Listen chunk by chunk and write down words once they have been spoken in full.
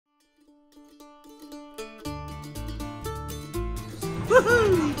It's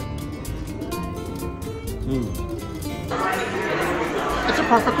a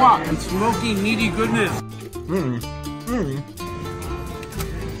perfect wok. And smoky, meaty goodness.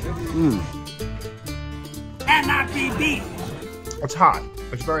 Cannot be beat. It's hot.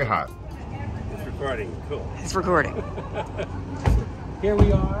 It's very hot. It's recording. Cool. It's recording. Here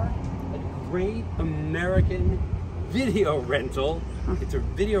we are at Great American Video Rental. It's a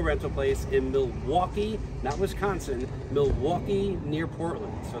video rental place in Milwaukee, not Wisconsin, Milwaukee near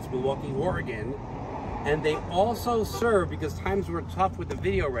Portland. So it's Milwaukee, Oregon. And they also serve, because times were tough with the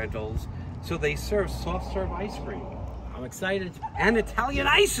video rentals, so they serve soft serve ice cream. I'm excited. And Italian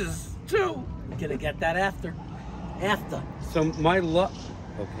ices too. I'm gonna get that after. So my love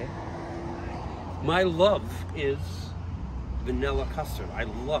is vanilla custard. I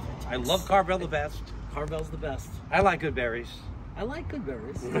love it. I love Carvel the best. Carvel's the best. I like good berries. I like good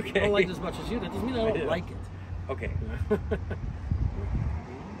berries. Okay. I don't like it as much as you. That doesn't mean I don't like it. Okay. There's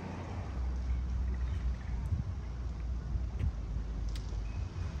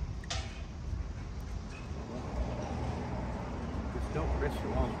no crisp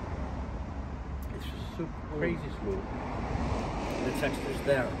at all. It's just so crazy smooth. The texture's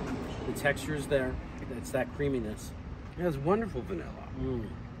there. The texture's there. It's that creaminess. It has wonderful vanilla.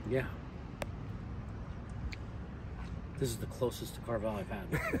 Yeah. This is the closest to Carvel I've had.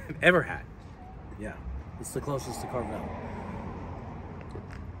 Ever had. Yeah. It's the closest to Carvel.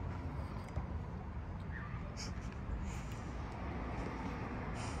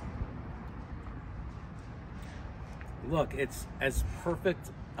 Look, it's as perfect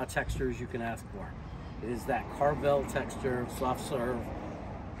a texture as you can ask for. It is that Carvel texture, soft serve,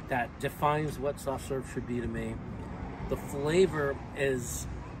 that defines what soft serve should be to me. The flavor is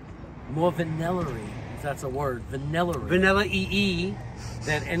more vanilla-y, if that's a word, vanilla-y. Vanilla-y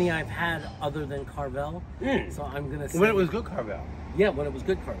than any I've had other than Carvel. So I'm going to say... When it was good Carvel. Yeah, when it was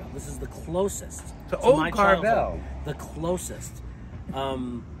good Carvel. This is the closest to old my Carvel. Carvel. The closest.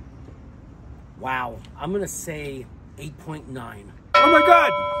 Wow. I'm going to say 8.9. Oh my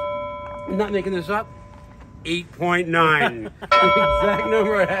God! I'm not making this up. 8.9. The exact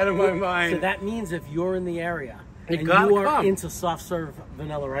number I had in my mind. So that means if you're in the area and you gotta are come. into soft serve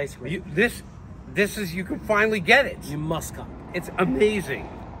vanilla ice cream, This is, you can finally get it. you must come. It's amazing.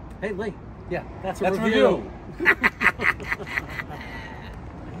 Hey, Lee. Yeah, That's a that's review. a review.